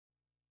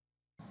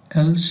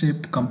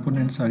L-shaped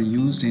components are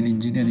used in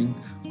engineering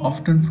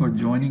often for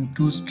joining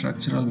two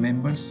structural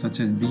members such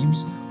as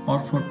beams or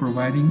for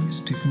providing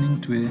stiffening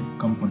to a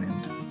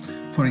component.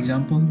 For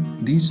example,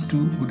 these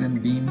two wooden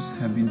beams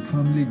have been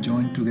firmly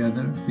joined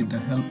together with the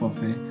help of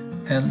a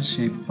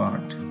L-shaped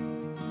part.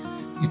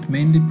 It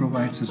mainly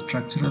provides a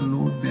structural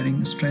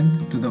load-bearing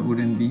strength to the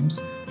wooden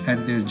beams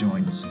at their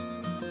joints.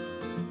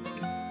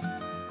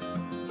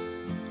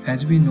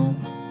 As we know,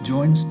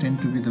 joints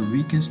tend to be the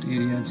weakest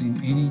areas in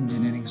any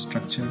engineering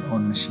structure or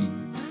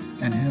machine,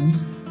 and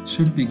hence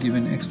should be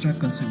given extra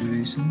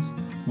considerations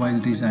while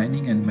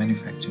designing and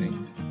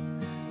manufacturing.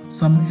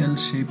 Some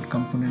L-shaped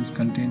components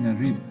contain a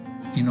rib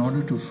in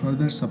order to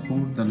further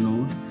support the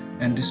load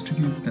and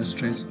distribute the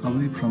stress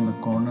away from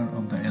the corner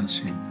of the L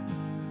shape.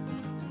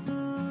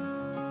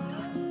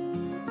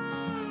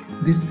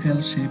 This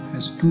L shape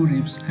has two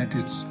ribs at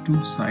its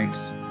two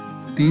sides.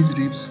 These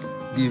ribs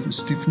give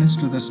stiffness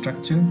to the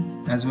structure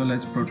as well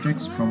as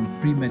protects from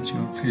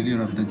premature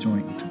failure of the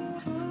joint.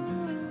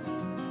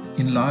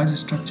 In large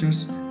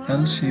structures,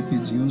 L shape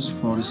is used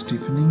for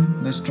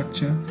stiffening the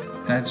structure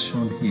as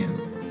shown here.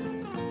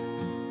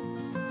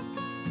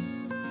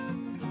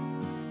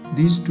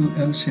 These two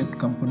L-shaped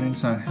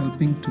components are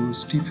helping to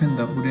stiffen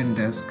the wooden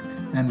desk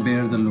and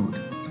bear the load.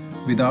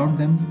 Without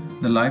them,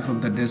 the life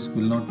of the desk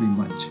will not be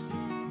much.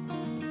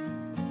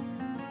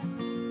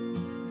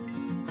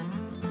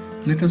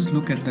 Let us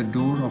look at the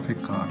door of a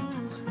car.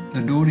 The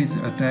door is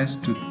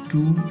attached to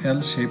two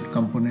L-shaped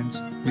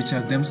components which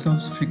are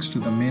themselves fixed to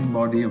the main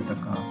body of the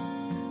car.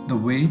 The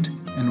weight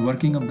and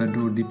working of the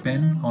door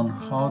depend on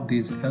how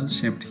these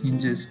L-shaped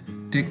hinges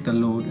take the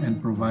load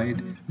and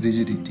provide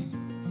rigidity.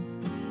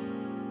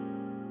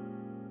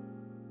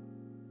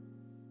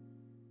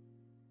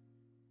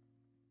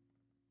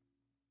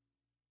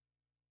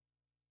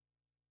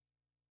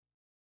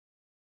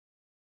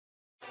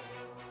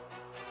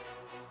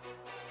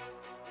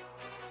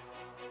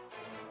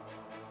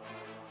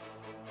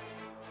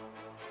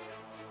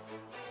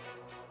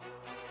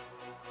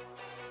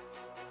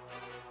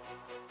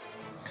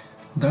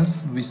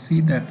 Thus, we see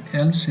that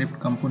L-shaped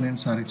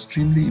components are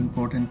extremely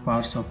important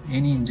parts of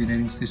any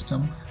engineering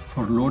system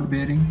for load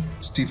bearing,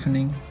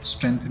 stiffening,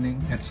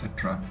 strengthening,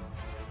 etc.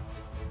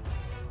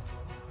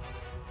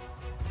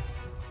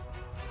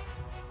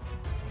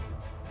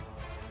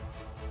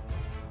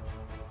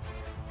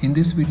 In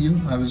this video,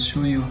 I will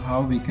show you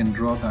how we can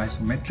draw the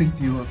isometric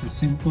view of a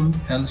simple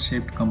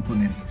L-shaped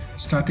component,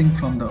 starting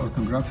from the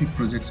orthographic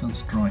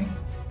projections drawing.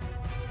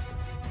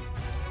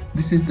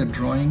 This is the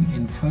drawing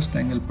in first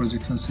angle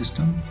projection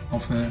system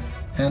of a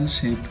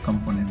L-shaped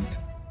component.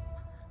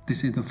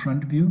 This is the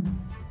front view.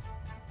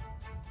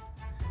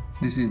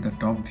 This is the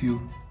top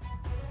view.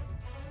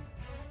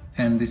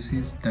 And this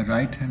is the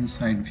right hand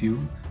side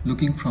view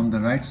looking from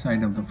the right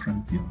side of the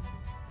front view.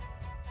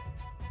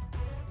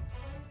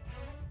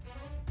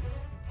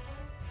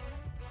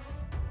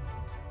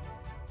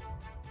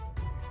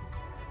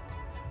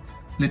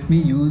 Let me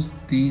use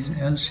these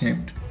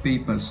L-shaped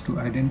papers to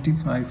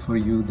identify for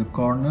you the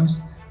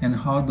corners and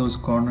how those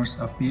corners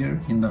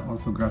appear in the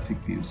orthographic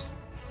views.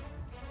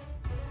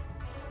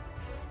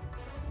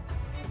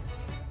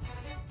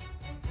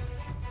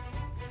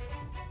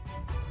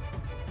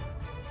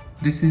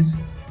 This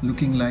is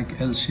looking like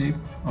L shape.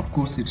 Of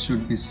course, it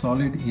should be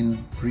solid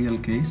in real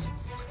case.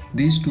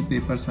 These two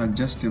papers are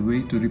just a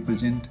way to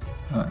represent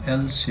a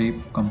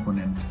L-shaped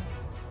component.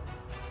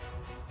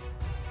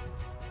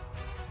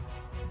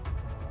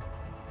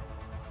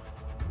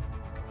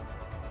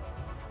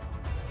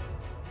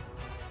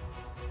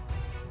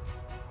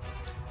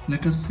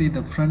 Let us see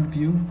the front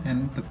view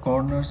and the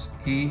corners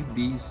A,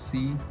 B,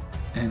 C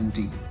and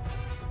D.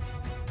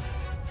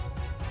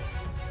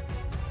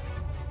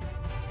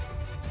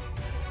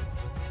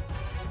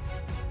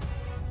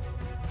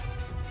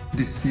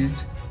 This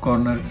is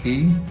corner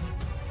A,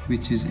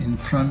 which is in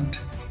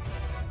front,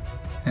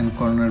 and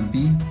corner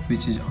B,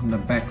 which is on the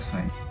back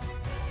side.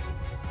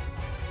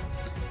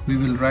 We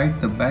will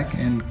write the back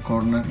end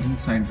corner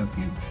inside the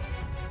view.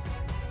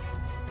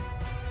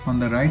 On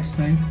the right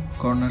side,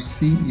 corner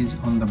C is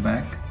on the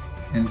back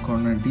and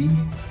corner D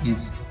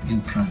is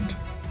in front.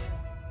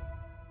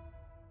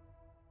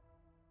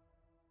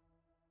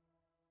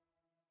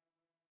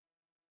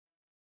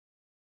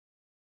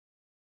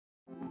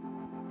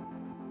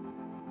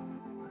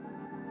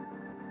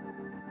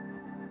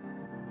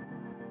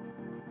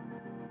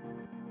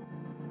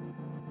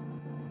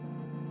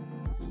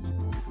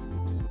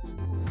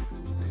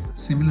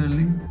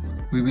 Similarly,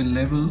 we will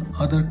label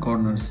other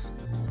corners.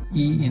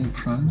 E in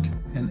front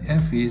and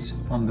F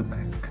is on the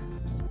back.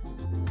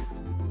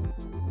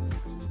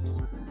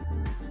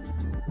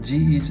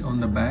 G is on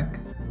the back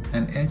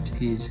and H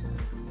is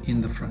in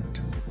the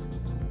front.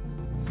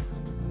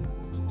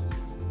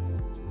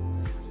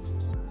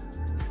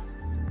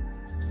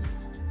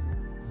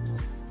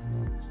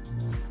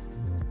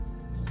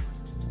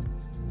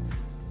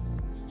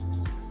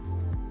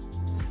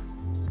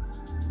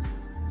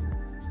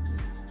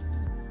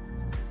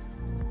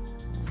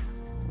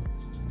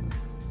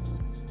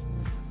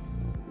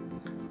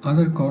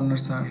 Other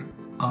corners are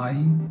I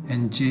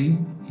and J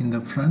in the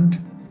front,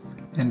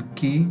 and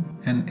K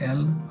and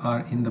L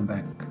are in the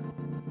back.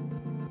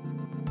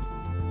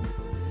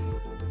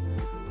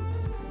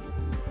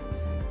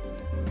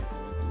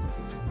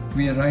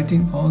 We are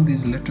writing all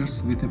these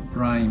letters with a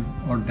prime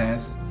or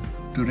dash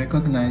to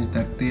recognize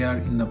that they are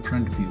in the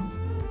front view.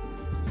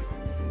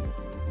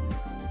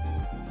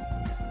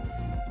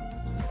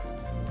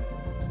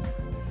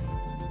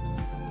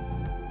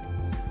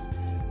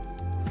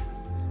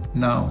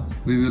 Now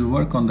we will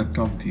work on the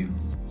top view.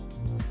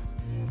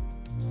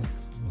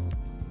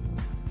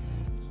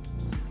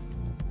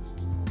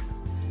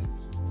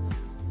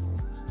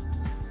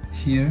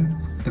 Here,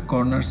 the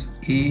corners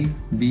A,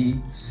 B,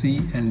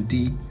 C and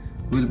D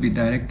will be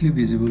directly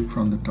visible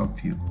from the top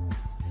view.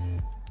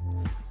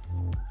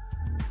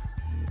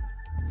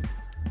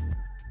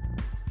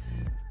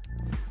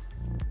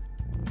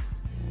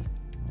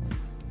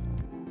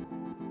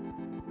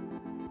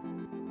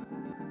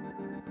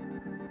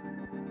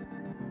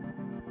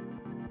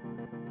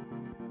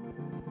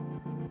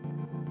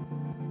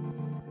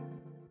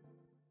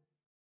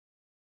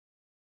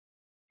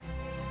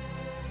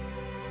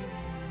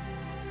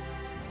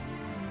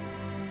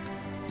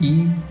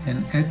 E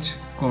and H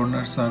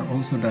corners are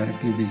also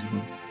directly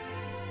visible.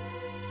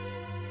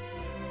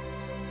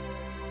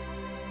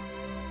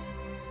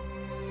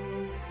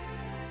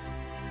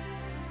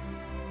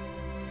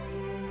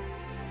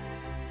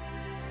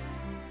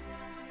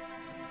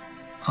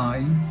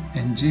 I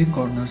and J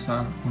corners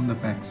are on the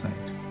back side.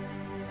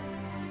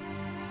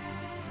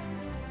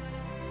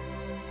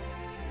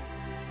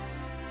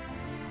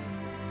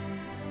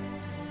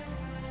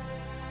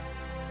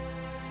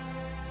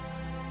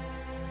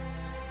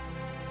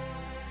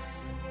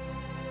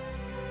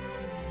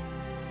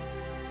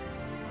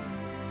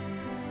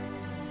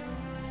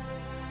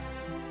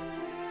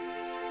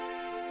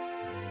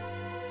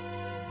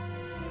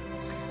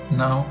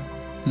 Now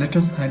let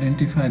us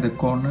identify the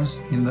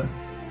corners in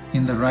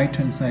the right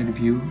hand side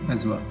view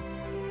as well.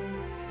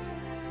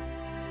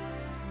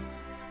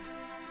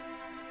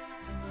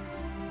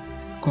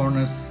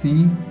 Corners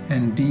C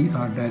and D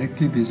are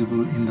directly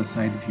visible in the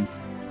side view.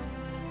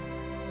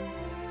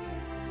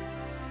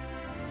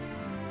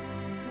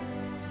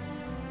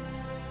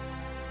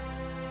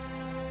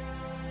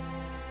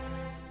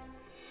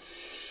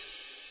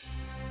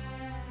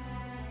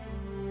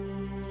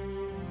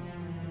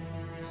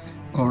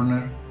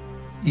 Corner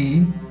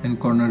A and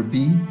corner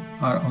B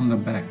are on the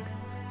back,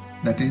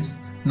 that is,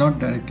 not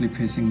directly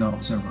facing the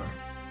observer.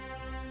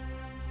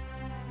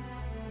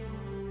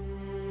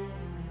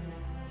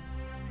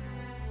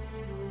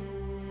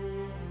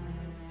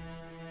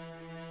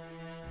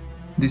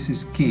 This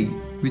is K,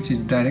 which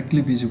is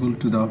directly visible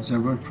to the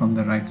observer from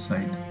the right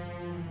side.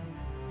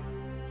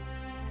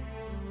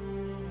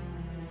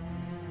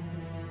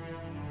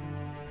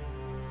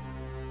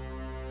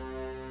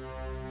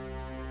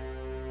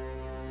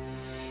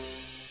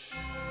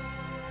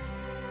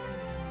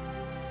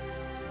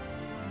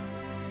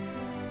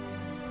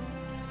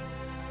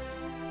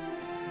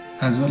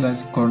 As well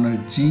as corner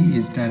G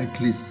is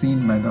directly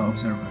seen by the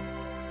observer.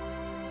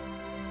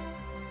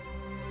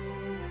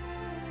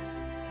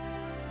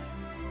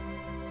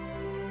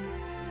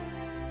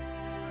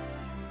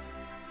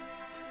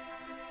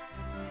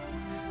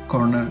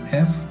 Corner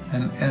F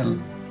and L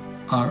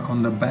are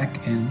on the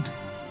back end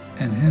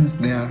and hence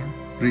they are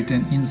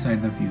written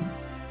inside the view.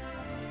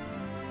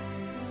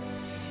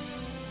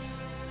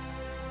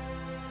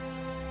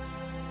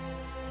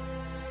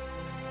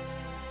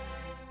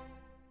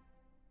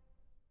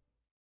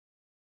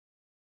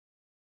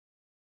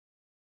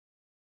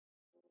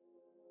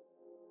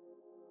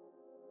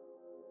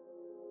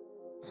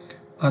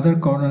 Other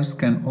corners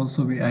can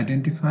also be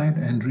identified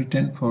and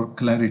written for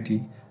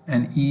clarity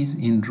and ease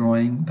in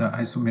drawing the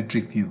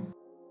isometric view.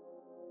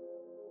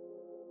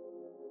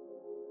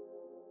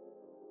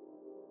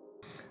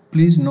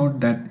 Please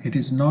note that it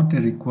is not a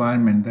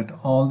requirement that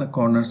all the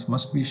corners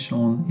must be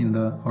shown in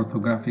the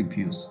orthographic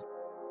views.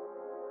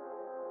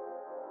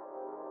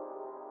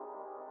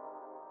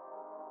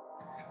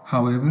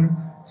 However,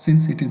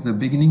 since it is the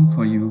beginning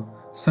for you,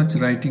 such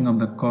writing of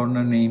the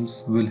corner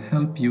names will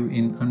help you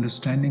in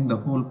understanding the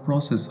whole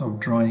process of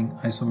drawing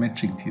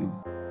isometric view.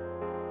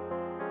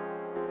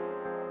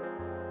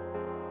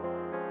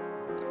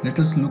 Let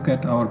us look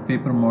at our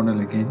paper model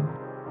again.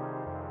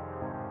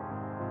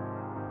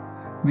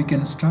 We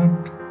can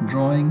start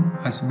drawing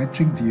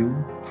isometric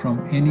view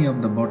from any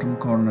of the bottom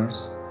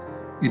corners.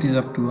 It is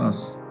up to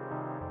us.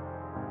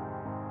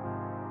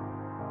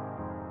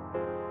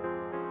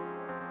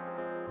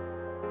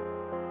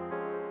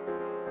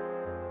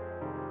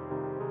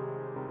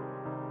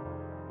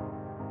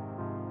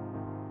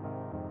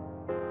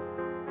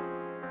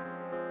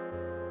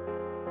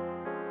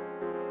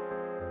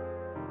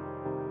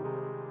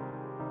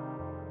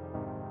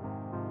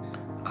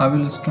 I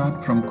will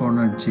start from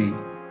corner J.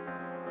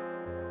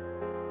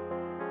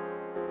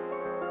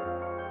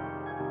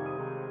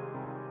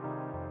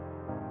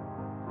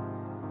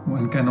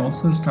 One can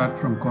also start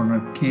from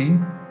corner K,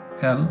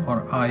 L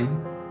or I,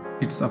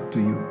 it's up to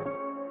you.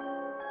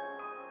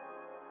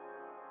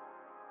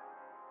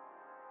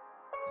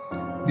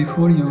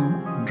 Before you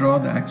draw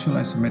the actual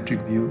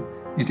isometric view,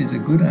 it is a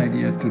good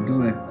idea to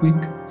do a quick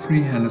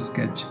freehand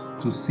sketch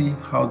to see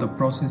how the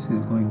process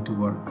is going to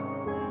work.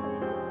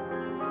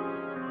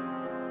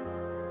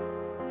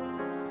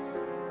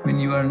 When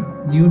you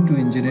are new to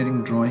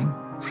engineering drawing,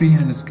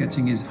 freehand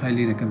sketching is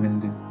highly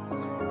recommended.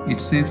 It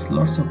saves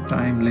lots of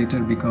time later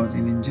because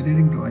in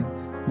engineering drawing,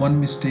 one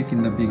mistake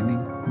in the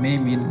beginning may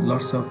mean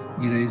lots of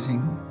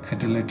erasing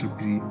at a later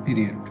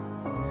period.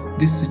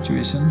 This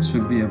situation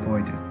should be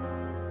avoided.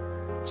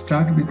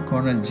 Start with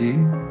corner J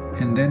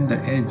and then the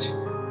edge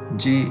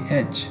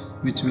JH,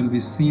 which will be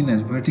seen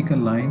as vertical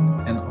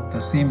line and of the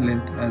same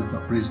length as the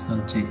original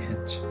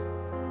JH.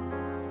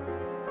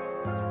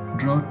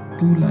 Draw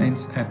two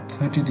lines at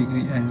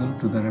 30-degree angle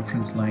to the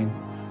reference line.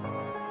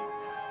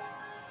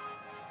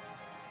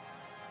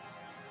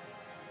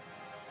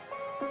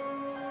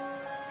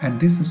 At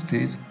this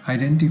stage,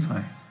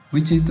 identify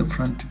which is the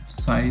front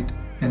side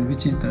and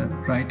which is the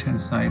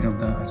right-hand side of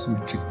the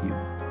isometric view.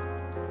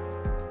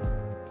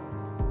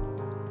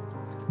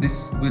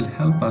 This will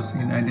help us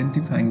in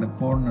identifying the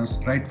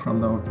corners right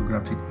from the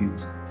orthographic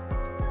views.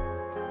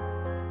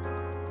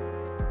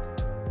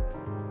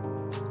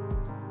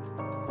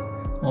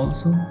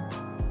 Also,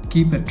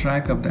 keep a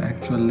track of the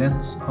actual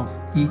lengths of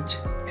each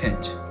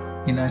edge.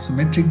 In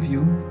isometric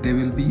view, they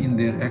will be in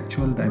their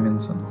actual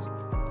dimensions.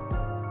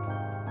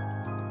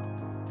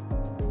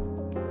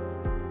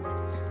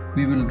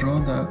 We will draw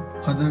the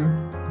other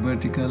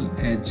vertical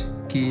edge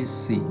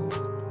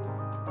KC.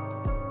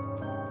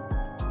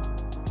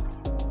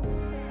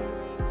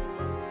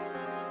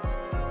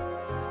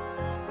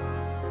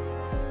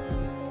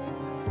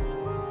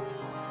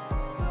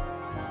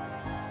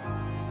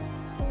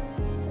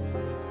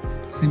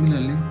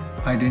 Similarly,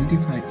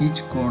 identify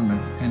each corner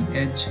and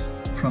edge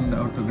from the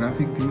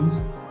orthographic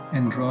views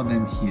and draw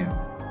them here.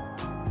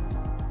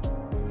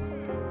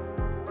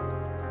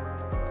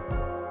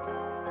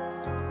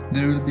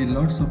 There will be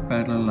lots of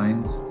parallel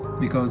lines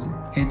because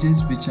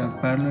edges which are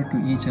parallel to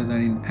each other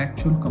in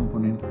actual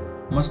component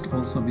must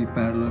also be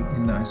parallel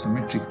in the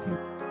isometric view.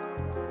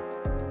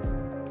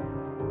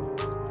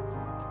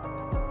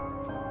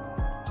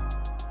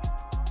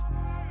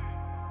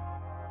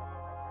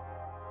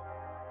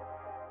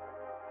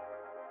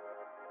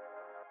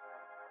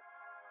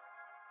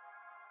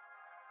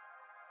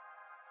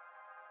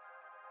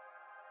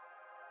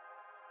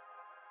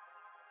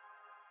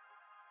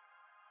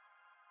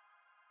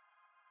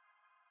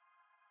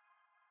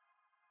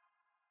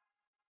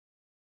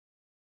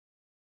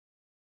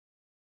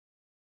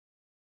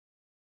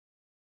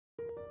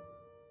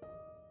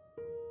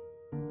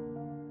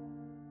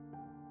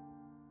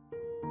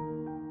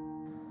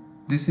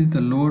 This is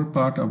the lower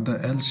part of the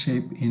L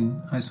shape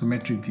in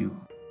isometric view.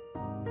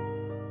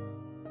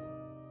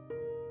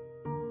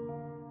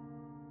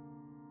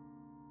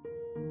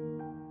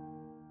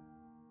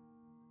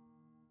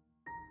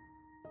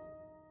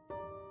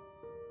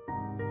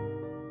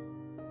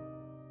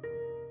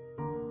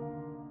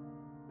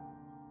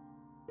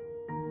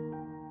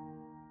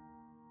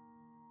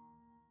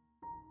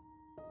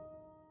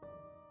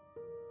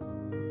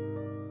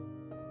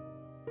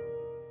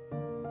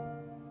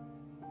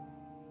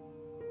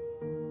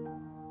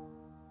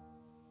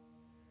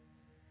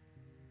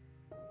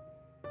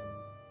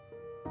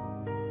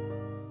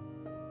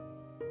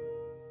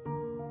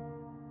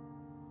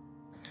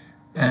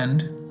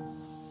 And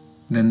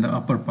then the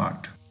upper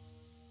part.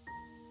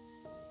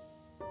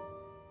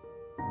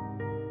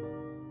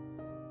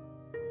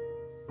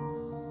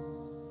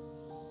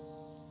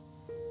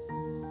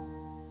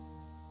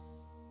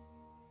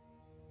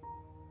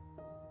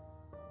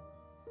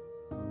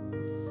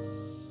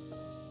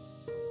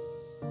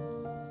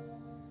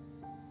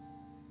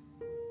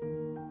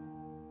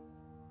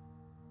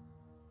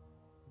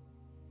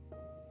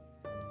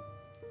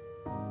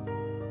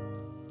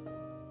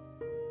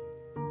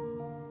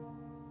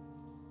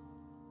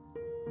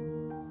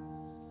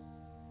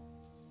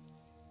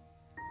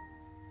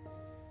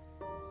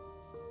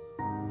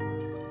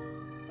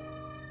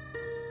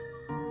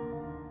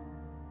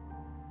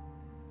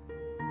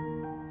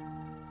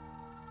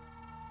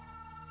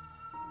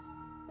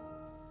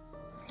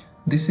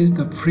 This is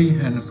the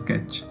freehand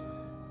sketch.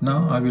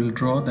 Now I will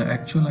draw the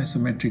actual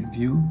isometric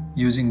view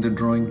using the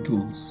drawing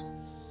tools.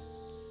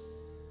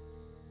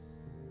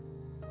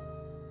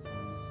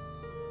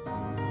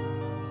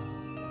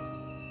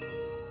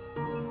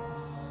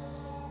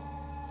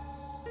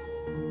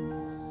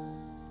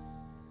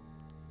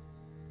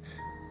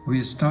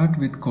 We start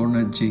with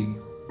corner J.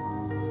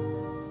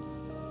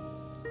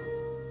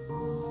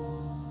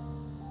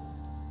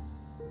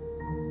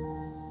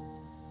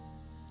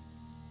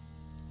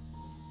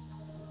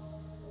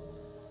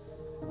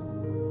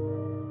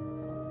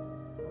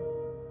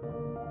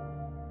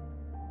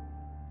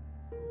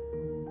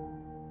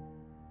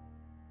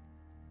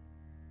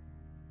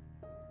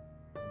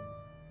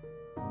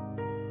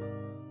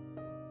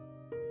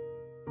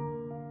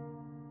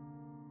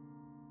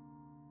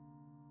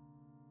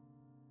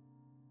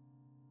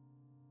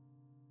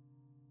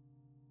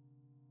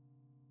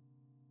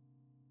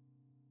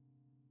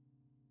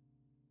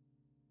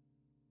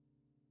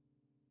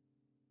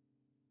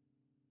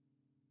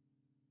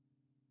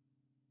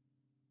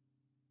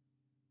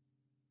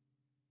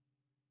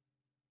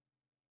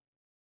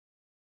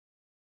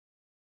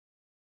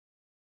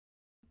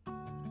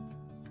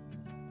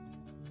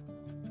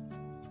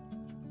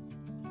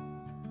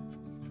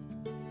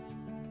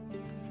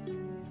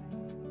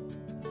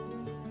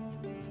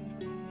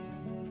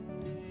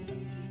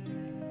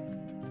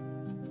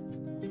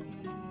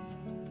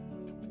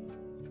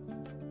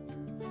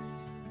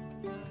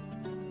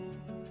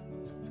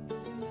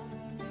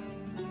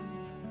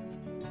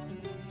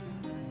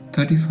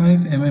 35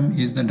 mm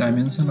is the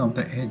dimension of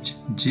the edge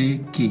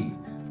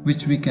JK,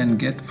 which we can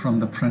get from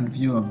the front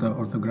view of the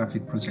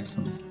orthographic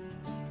projections.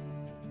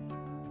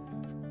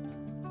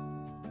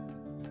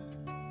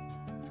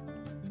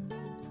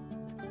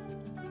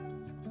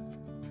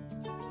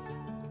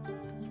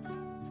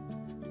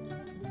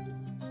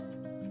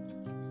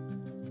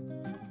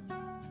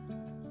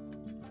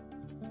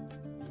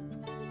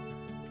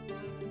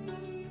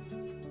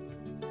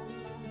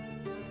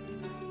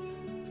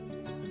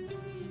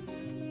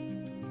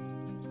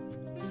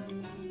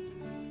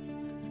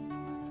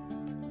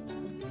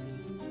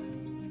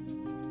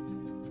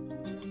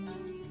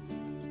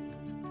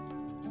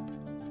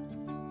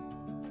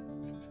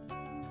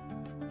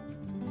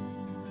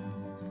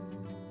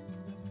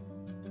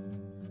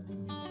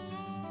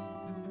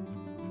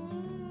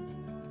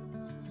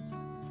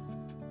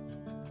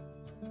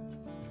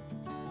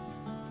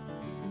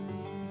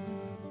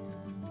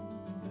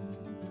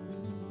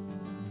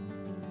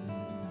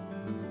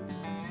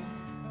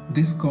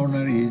 This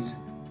corner is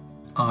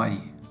I,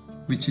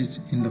 which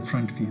is in the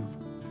front view.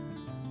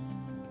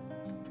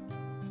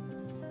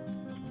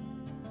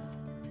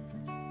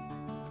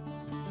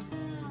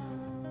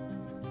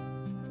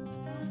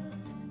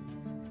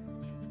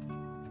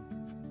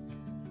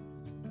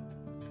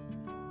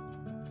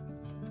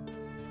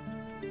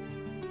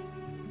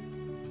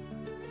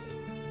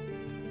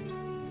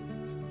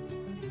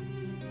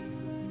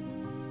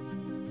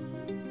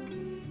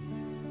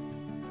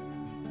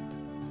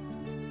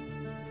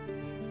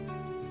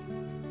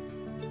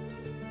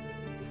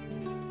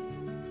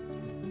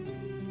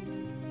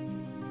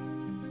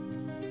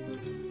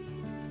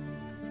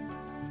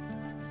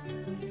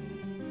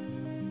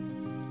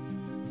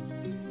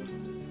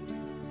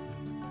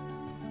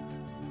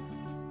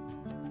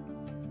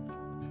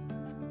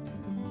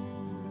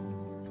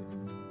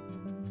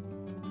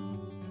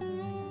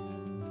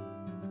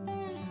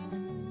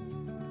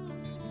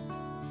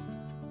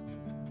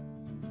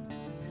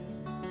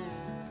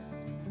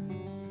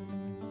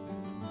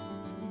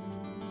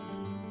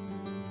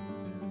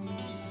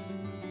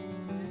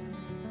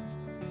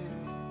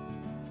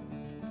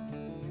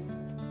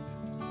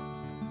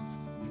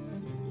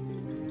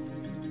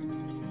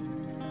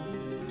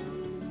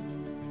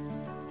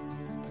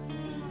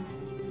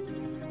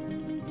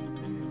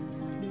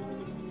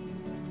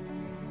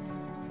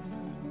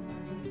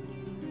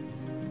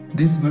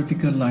 This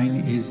vertical line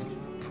is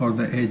for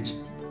the edge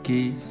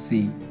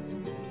KC.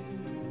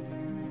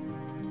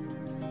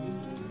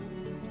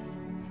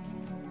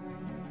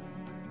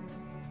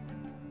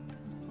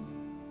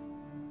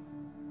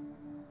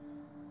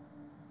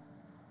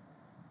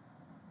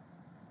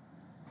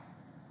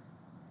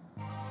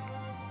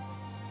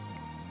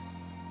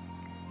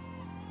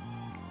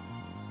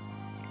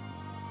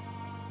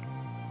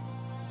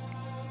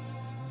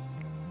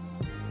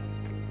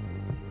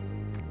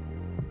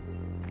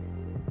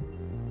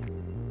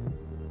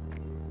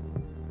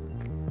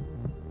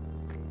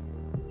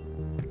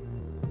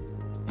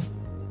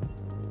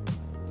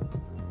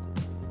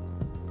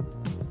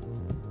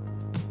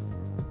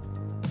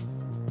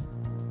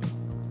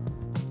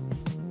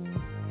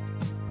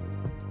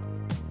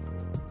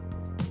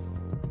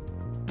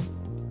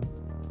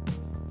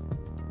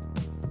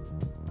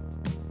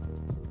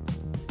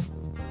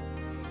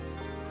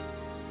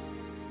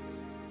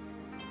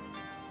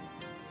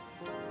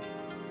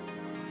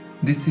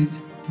 This is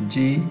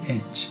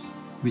JH,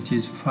 which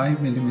is 5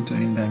 mm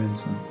in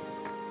dimension.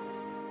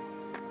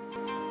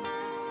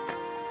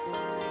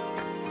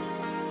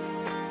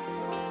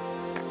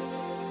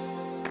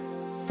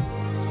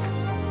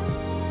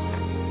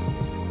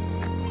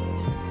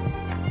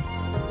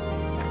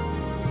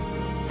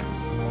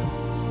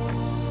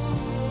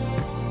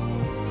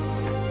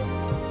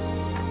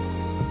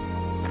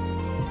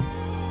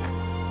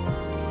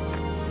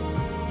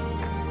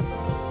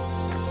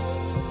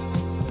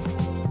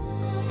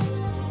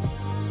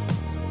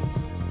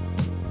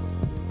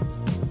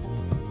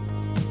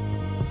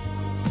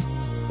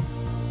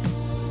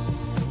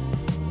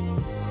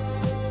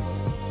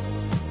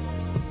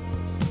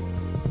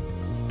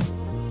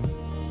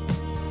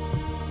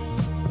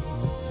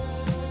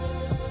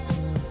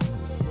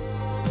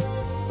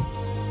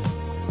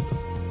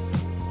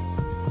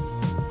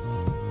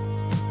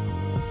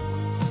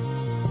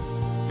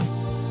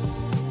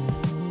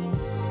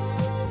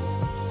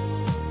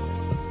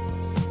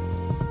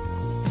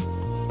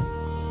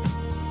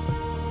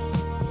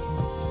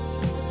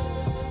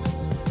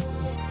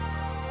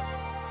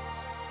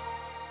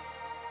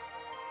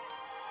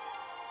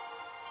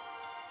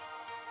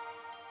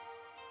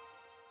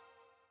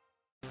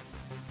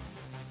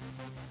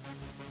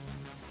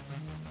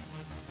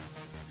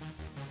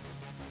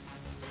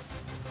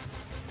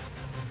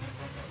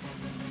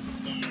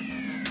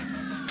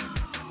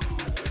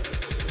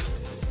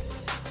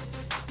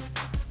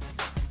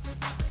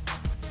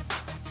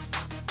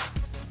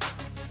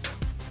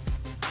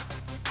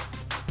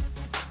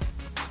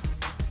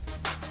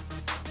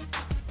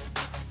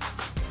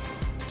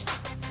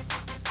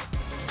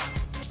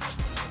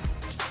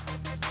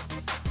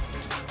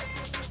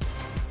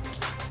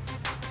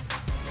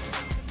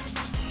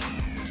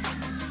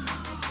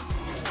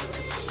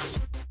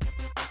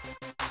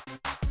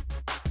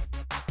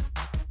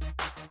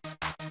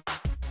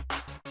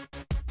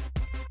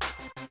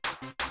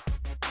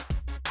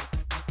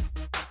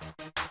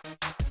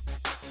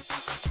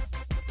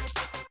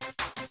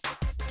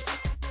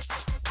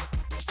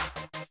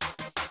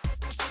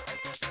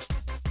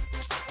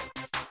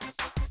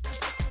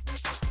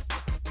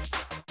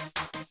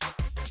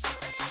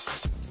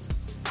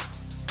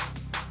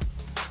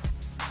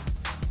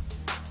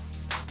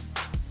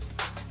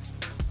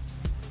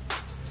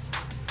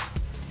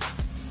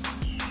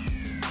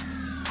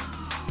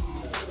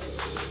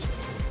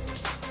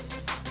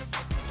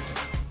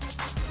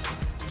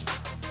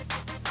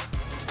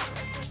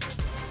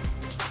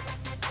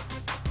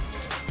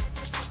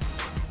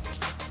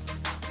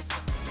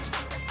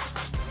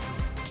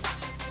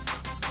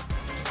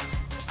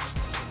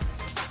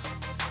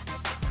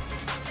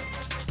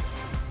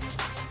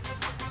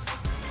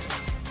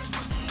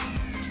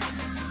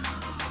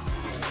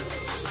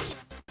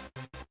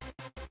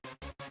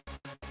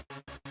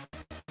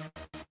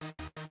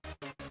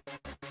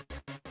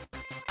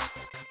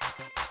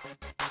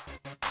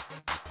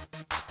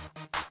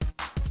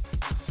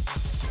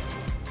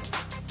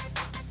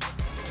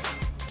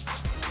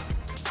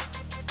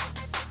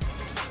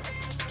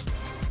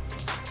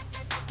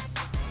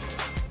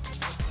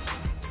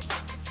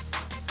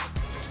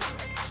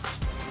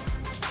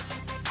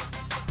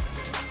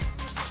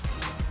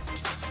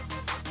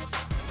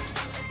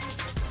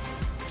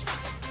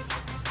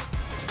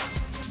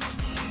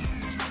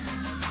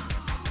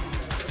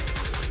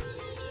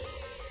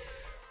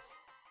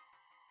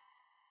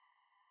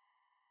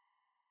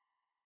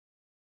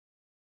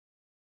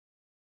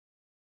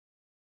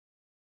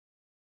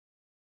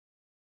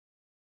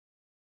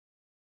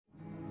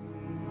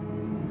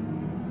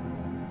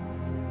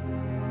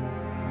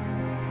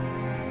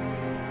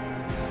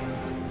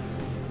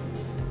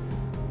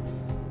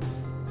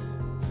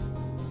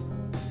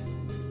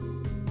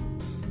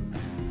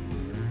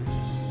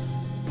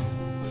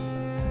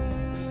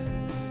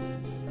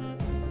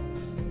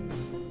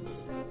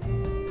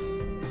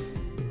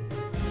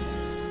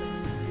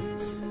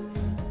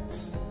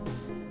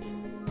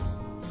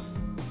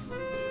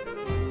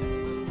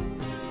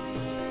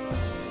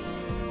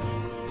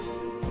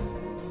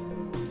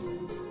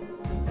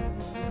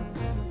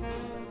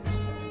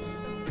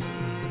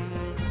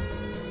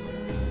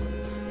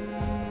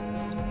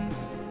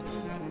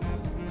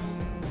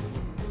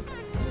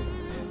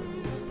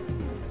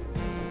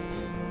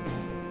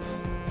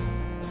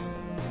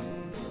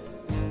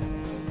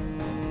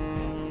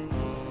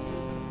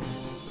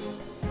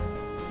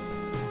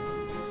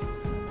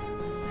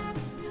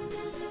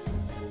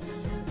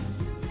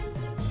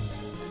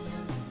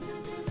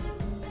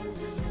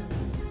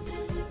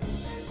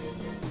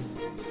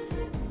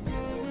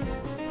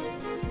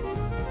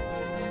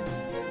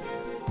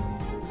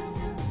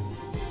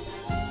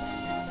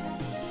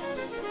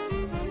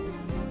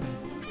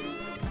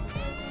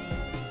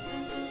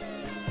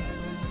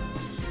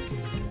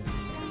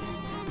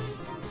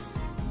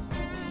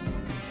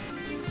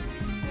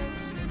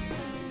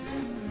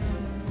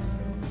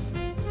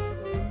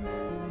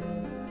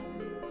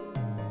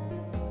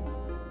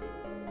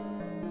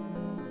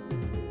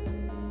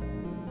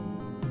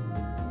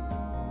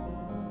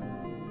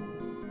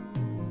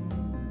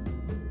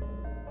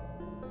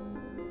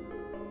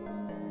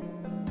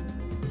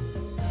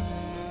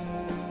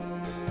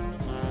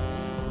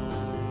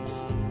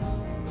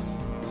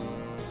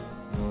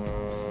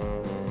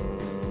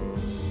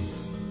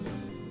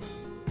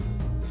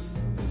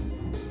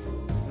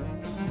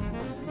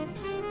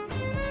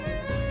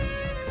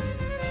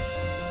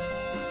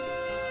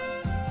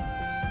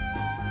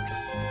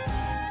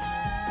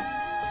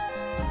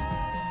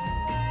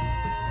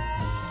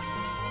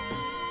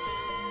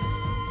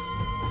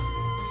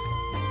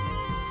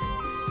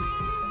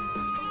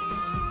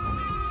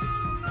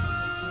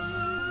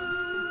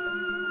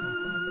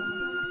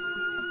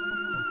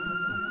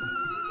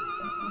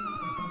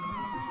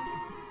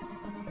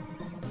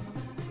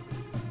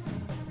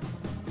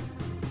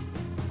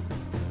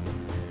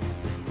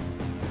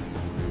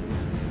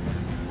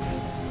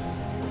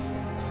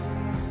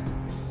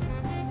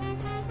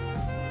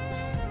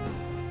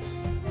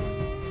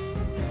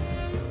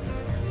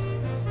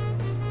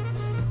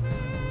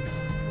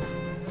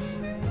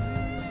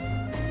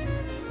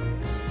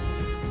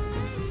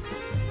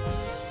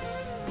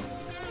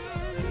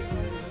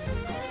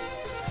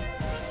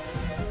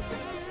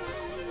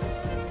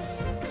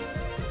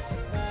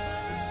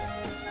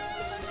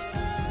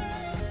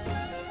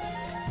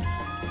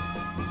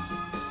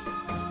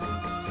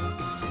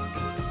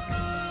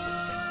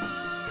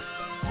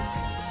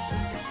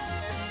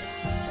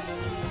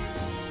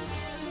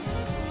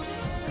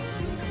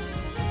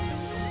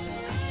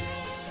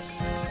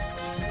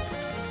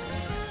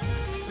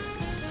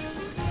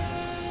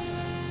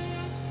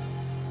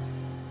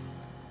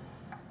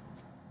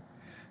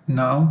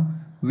 Now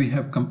we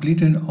have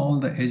completed all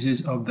the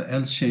edges of the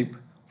L shape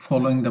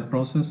following the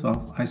process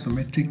of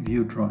isometric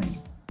view drawing.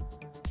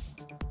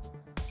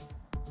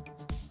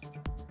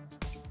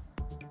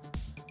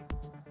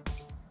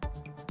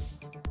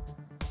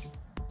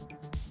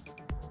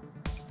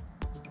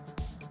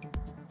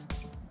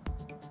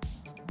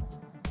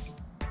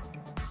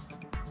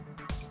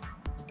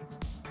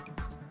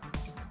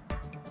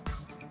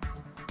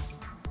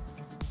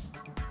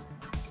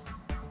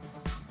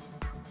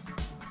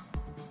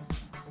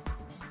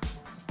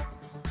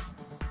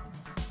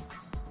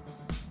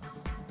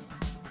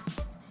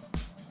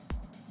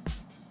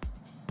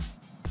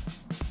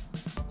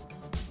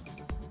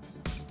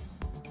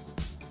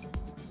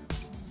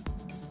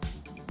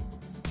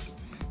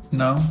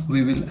 Now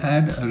we will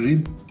add a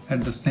rib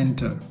at the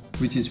center,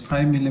 which is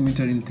 5 mm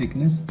in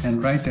thickness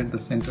and right at the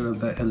center of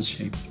the L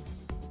shape.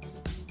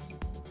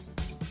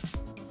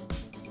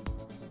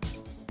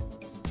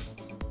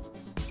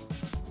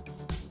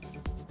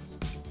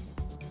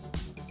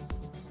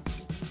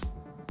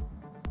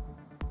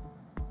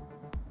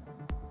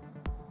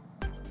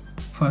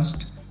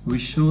 First, we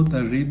show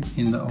the rib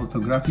in the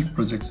orthographic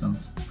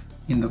projections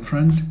in the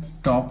front,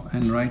 top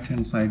and right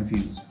hand side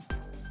views.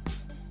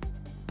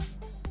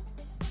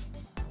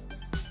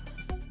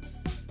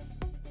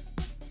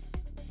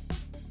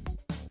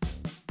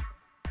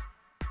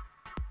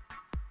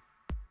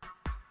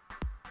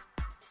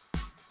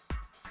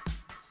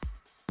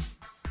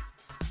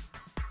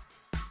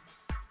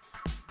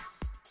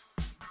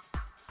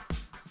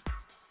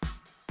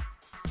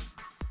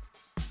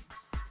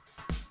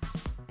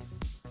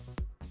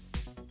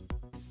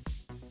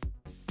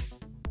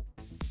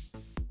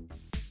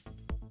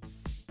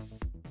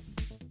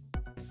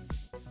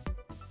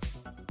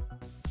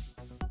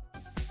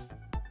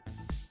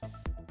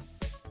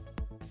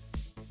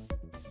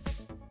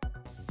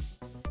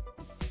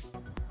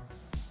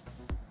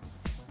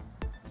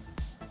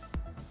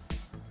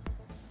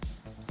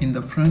 In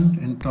the front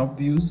and top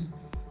views,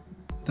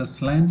 the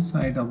slant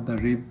side of the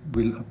rib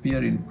will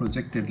appear in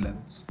projected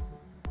lengths.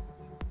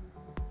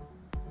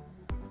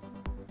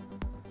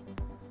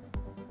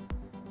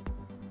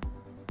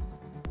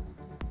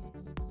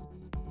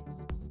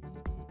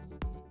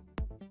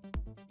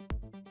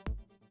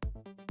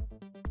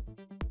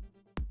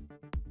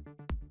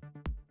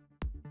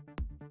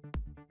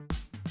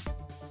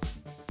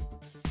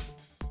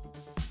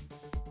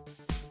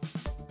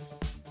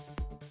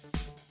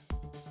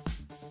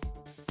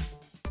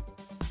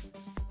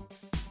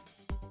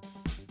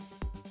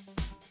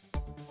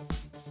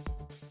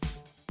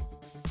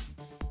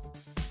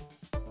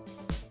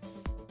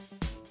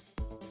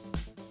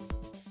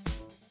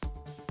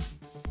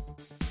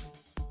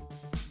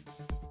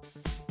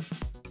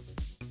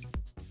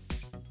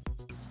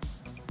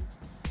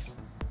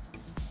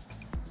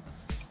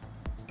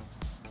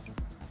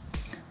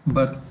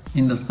 But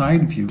in the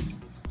side view,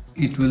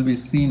 it will be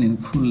seen in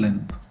full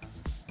length.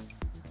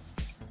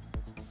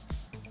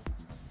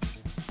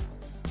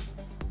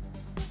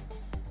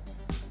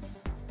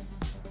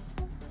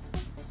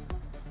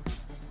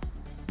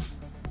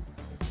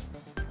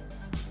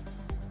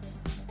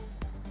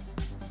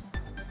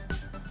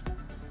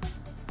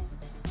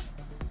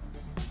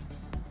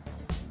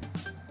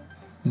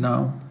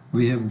 Now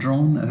we have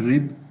drawn a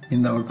rib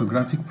in the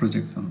orthographic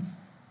projections.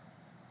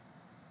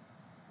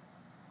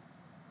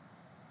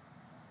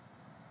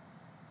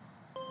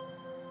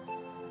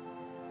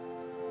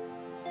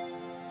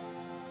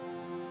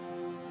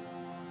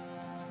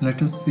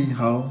 Let us see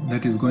how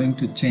that is going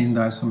to change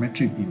the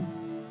isometric view.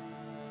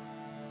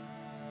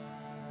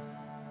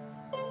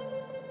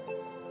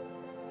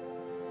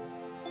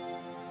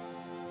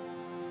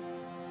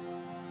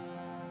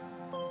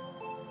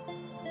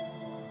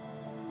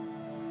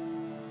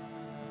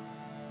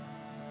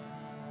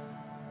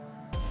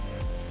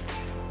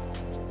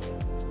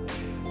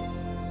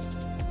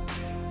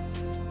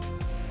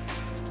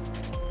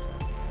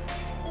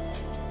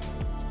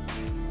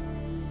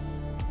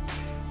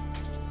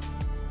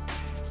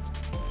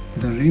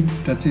 The rib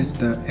touches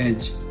the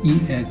edge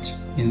EH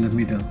in the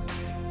middle.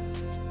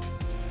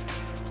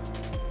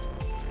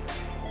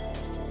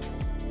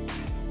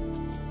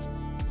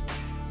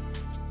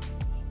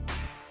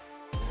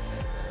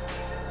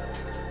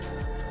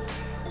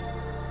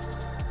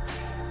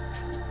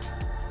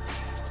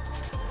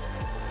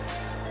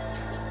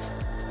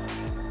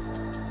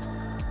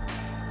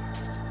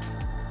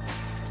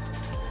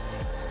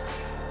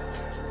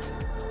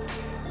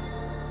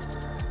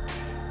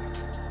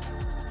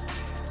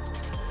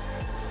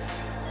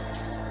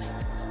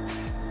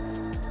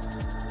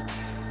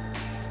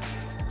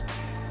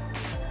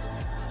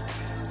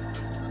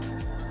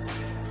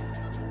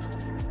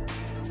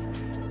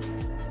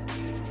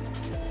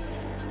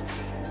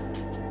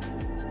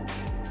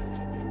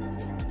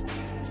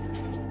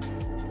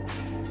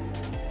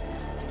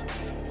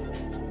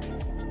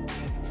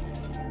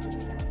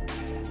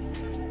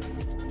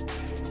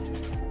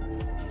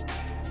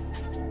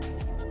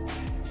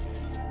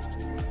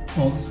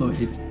 Also,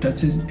 it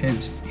touches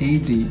edge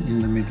AD in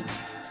the middle.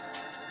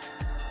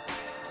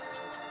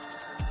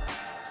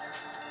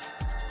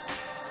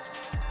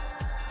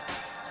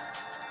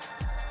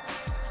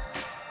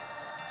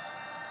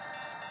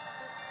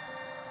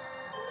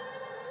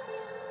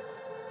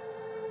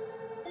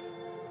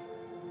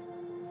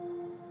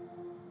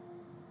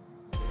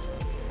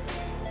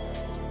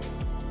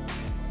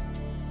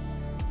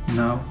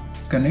 Now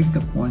connect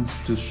the points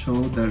to show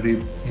the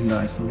rib in the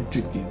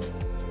isometric view.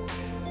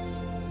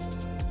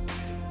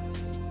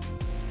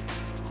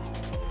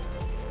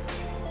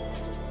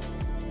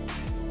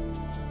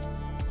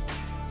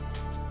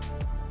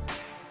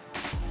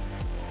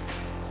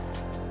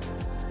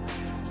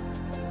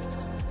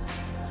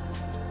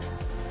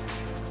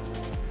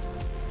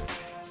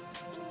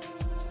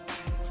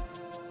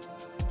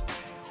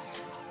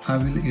 I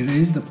will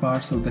erase the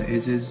parts of the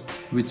edges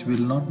which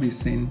will not be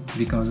seen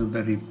because of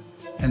the rib,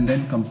 and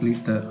then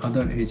complete the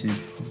other edges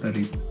of the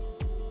rib.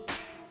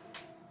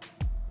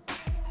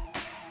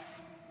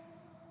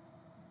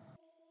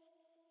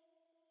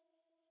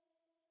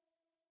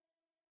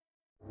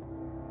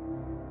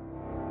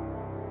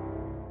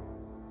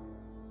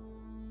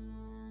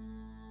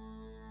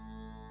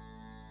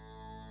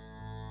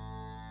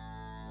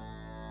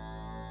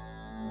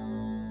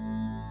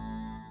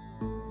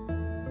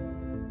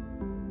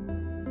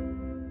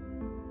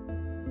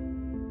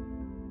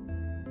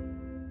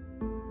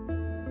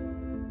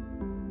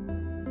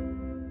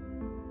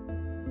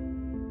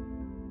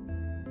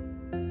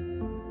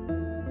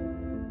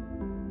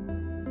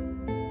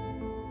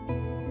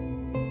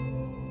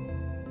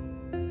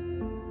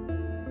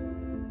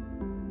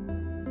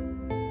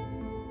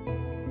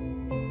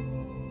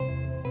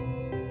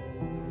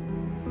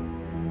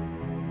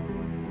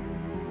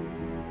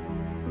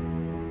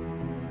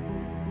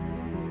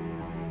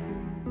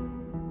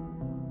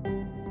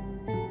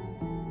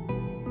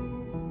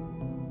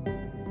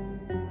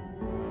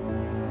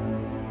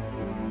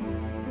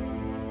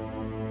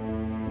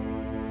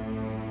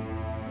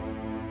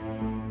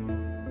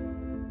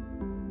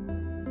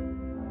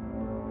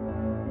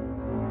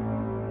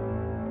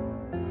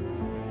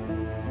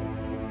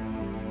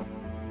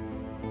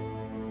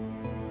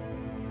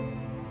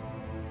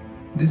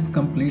 This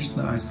completes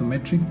the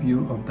isometric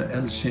view of the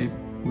L shape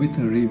with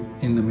a rib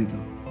in the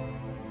middle.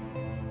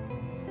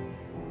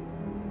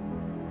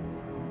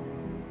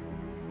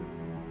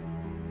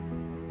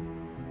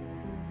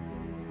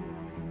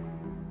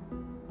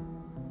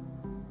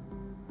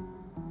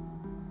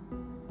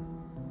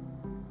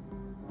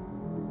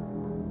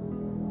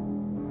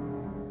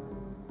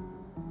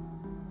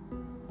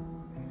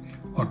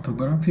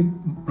 Orthographic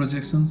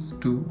projections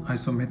to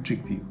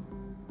isometric view.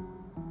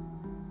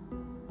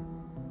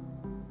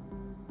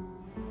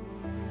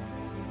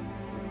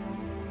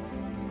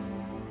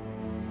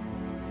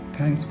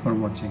 Thanks for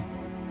watching.